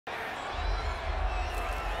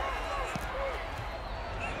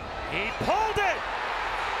He pulled it!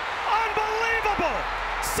 Unbelievable!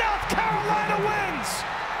 South Carolina wins!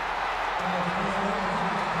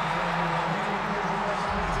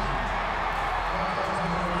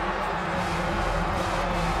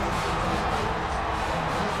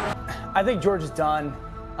 I think Georgia's done.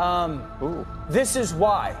 This is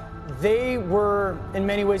why. They were, in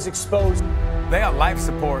many ways, exposed. They got life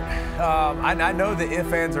support. I know the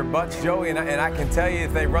ifs, ands, or buts, Joey, and I can tell you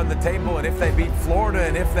if they run the table and if they beat Florida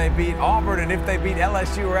and if they beat Auburn and if they beat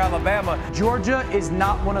LSU or Alabama. Georgia is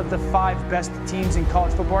not one of the 5 best teams in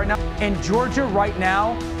college football right now. And Georgia right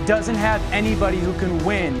now doesn't have anybody who can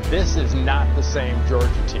win. This is not the same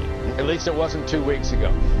Georgia team. At least it wasn't 2 weeks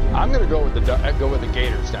ago. I'm going to go with the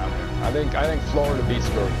Gators down there. I think Florida beats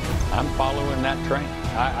Georgia. I'm following that train.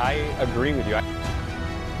 I agree with you.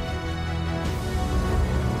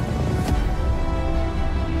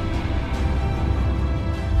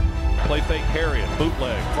 Play fake Harriet,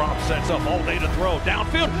 bootleg. Fromm sets up all day to throw.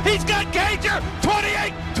 Downfield, he's got Gager!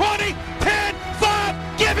 28, 20, 10,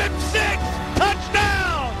 5, give him 6!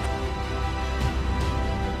 Touchdown!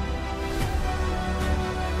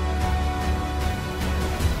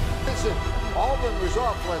 Listen, Auburn was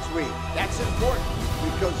off last week. That's important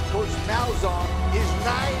because Coach Malzahn is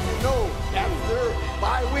 9-0 after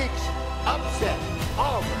bye weeks. Upset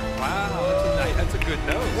Auburn. Wow, that's a good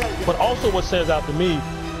note. But also what stands out to me,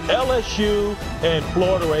 LSU and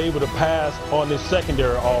Florida were able to pass on this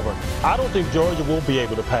secondary Auburn. I don't think Georgia will be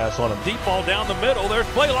able to pass on them. Deep ball down the middle. There's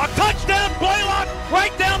Blaylock. Touchdown, Blaylock!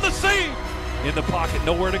 Right down the seam. In the pocket,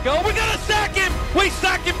 nowhere to go. We're going to sack him. We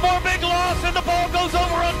sack him for a big loss, and the ball goes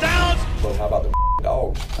over on downs. Well, how about the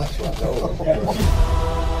dogs? That's what I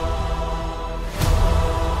know.